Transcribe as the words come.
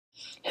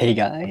Hey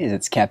guys,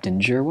 it's Captain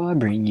Jerwa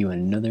bringing you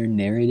another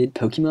narrated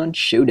Pokemon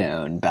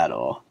Showdown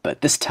battle, but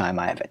this time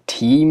I have a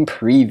team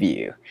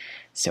preview.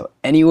 So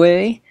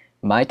anyway,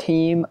 my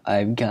team,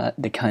 I've got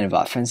the kind of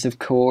offensive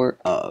core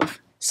of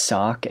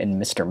Sock and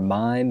Mr.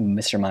 Mime.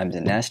 Mr. Mime's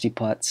a nasty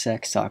plot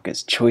sec, Sock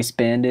is Choice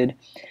Banded,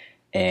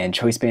 and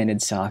Choice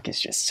Banded Sock is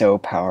just so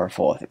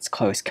powerful with its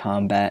close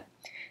combat.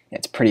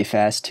 It's pretty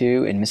fast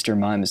too, and Mr.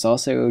 Mime is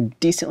also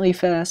decently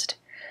fast.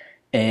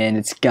 And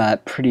it's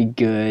got pretty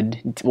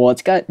good, well,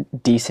 it's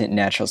got decent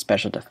natural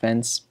special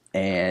defense,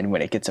 and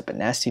when it gets up a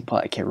nasty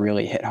plot, it can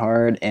really hit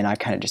hard, and I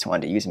kind of just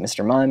wanted to use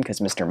Mr. Mime, because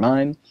Mr.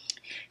 Mime,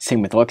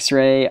 same with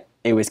Luxray,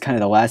 it was kind of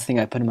the last thing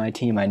I put in my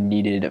team. I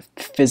needed a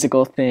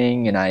physical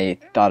thing, and I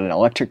thought an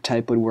electric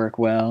type would work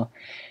well,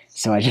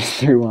 so I just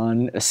threw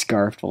on a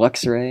Scarfed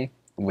Luxray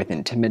with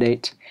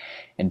Intimidate,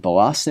 and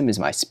Blossom is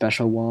my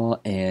special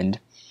wall, and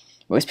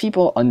most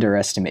people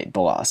underestimate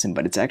Blossom,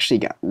 but it's actually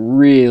got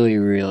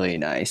really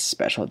nice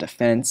special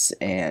defense,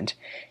 and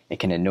it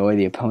can annoy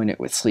the opponent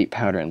with Sleep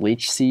Powder and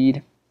Leech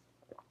Seed.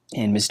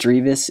 And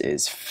Misdreavus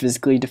is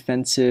physically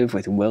defensive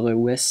with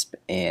Will-O-Wisp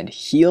and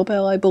Heal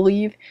Bell, I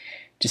believe,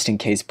 just in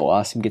case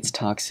Blossom gets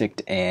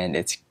toxic, and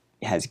it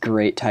has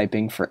great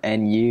typing for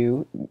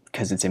NU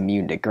because it's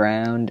immune to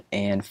ground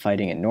and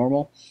fighting in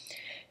normal.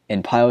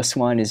 And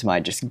Piloswine is my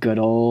just good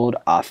old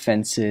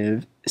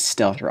offensive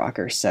Stealth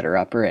Rocker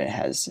setter-upper, and it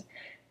has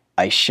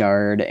Ice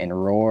Shard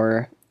and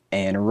Roar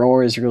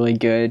is really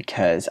good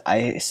because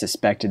I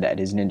suspected that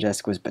his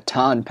Ninjask was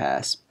Baton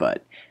Pass,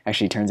 but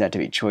actually turns out to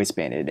be Choice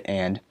Banded,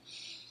 and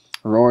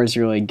Roar is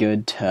really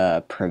good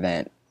to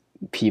prevent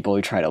people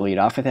who try to lead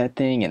off with that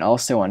thing. And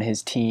also on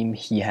his team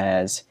he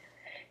has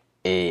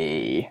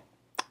a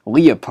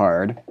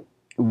Leopard,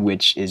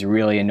 which is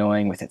really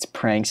annoying with its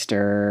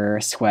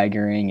Prankster,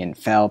 Swaggering, and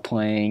Foul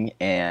Playing,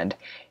 and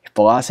if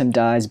Blossom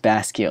dies,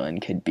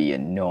 Basculin could be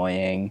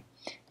annoying.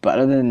 But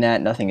other than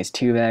that, nothing is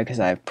too bad because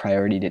I have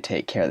priority to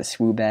take care of the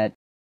Swoobat.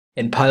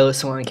 And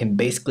Piloswine can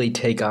basically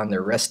take on the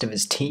rest of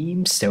his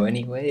team, so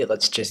anyway,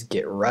 let's just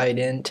get right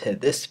into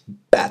this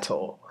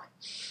battle.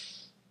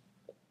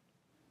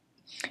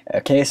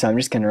 Okay, so I'm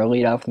just going to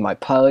lead off with my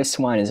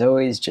Piloswine as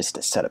always, just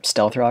to set up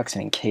Stealth Rocks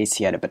in case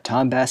he had a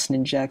Baton Bass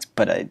Ninjax,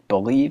 but I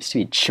believe to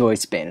be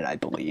Choice Banded, I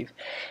believe.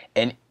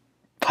 And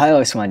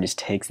Piloswine just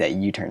takes that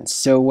U-turn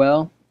so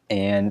well,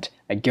 and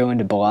I go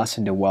into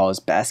Blossom to wall as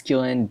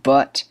Basculin,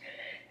 but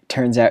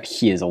turns out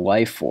he is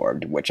Life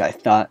Orbed, which I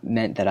thought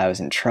meant that I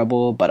was in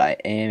trouble, but I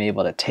am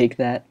able to take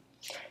that.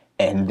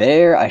 And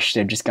there, I should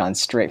have just gone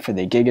straight for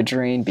the Giga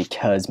Drain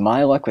because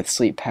my luck with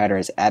Sleep Powder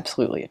is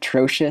absolutely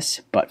atrocious,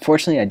 but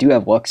fortunately I do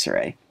have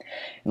Luxray.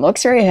 And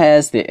Luxray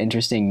has the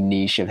interesting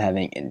niche of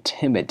having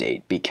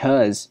Intimidate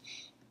because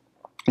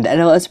that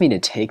allows me to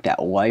take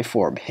that Life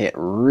Orb hit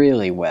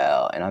really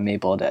well, and I'm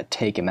able to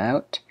take him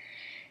out.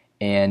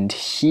 And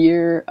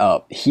here,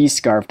 oh, he's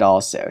Scarfed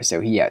also,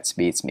 so he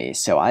outspeeds me.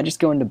 So I just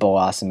go into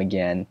Blossom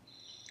again,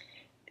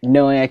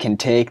 knowing I can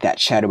take that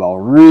Shadow Ball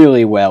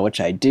really well,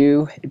 which I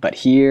do. But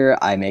here,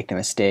 I make the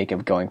mistake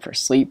of going for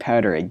Sleep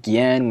Powder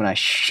again when I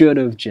should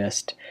have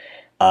just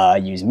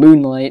used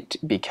Moonlight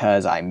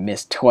because I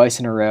missed twice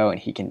in a row and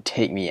he can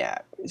take me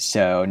out.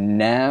 So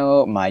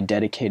now my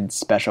dedicated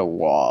special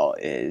wall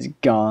is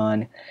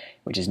gone,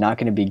 which is not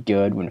going to be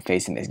good when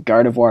facing this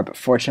Gardevoir, but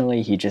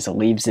fortunately he just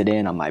leaves it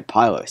in on my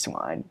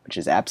Piloswine, which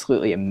is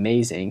absolutely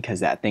amazing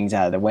because that thing's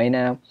out of the way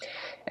now.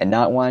 And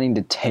not wanting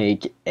to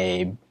take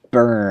a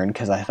burn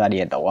because I thought he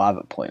had the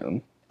Lava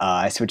Plume,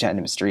 I switch out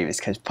into Misdreavus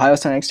because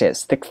Piloswine actually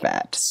has Thick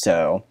Fat,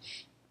 so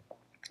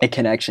it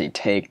can actually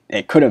take,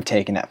 it could have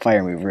taken that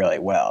fire move really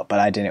well, but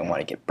I didn't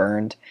want to get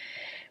burned.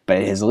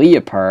 But his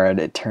Leopard,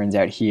 it turns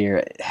out here,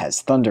 it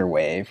has Thunder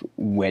Wave,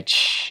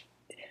 which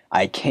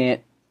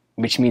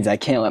means I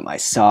can't let my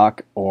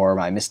Sock or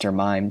my Mr.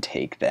 Mime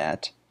take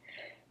that.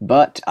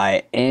 But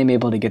I am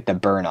able to get the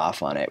burn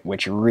off on it,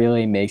 which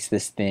really makes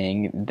this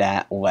thing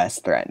that less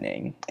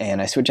threatening.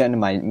 And I switch out into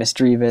my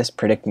Misdreavus,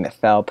 predicting the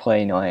Foul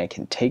Play, knowing I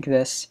can take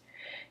this.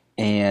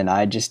 And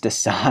I just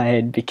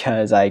decide,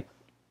 because I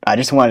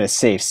just wanted a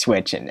safe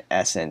switch in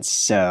essence,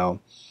 so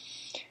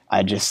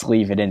I just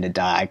leave it in to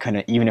die. I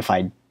couldn't, even if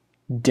I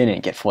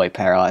didn't get fully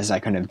paralyzed, I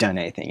couldn't have done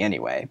anything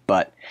anyway.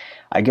 But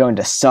I go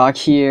into Sock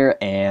here,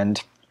 and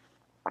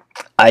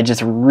I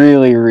just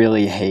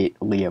really hate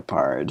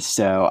Leopard,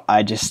 so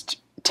I just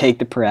take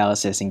the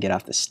paralysis and get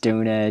off the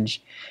Stone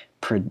Edge,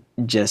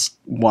 just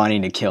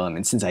wanting to kill him.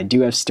 And since I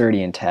do have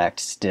Sturdy intact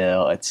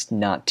still, it's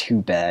not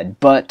too bad,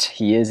 but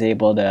he is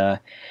able to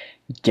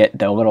get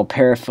the little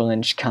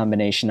Paraflinch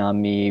combination on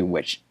me,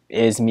 which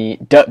is does mean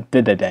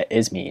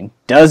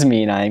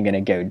I am going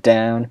to go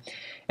down.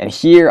 And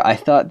here, I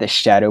thought the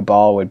Shadow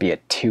Ball would be a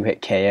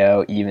 2-hit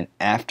KO even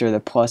after the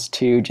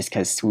 +2, just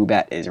because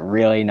Swoobat is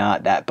really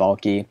not that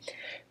bulky.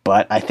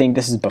 But I think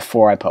this is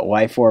before I put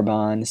Life Orb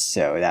on,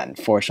 so that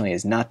unfortunately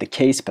is not the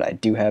case, but I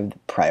do have the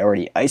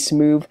priority Ice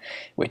move,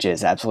 which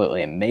is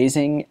absolutely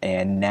amazing,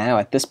 and now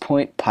at this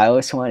point,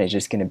 Piloswine is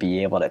just going to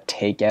be able to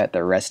take out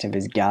the rest of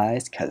his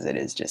guys, because it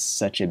is just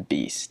such a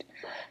beast.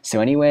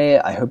 So anyway,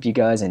 I hope you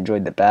guys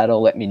enjoyed the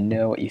battle. Let me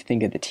know what you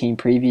think of the team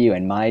preview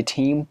and my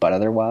team, but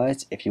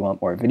otherwise, if you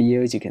want more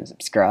videos, you can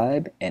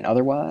subscribe, and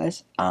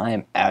otherwise,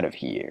 I'm out of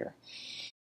here.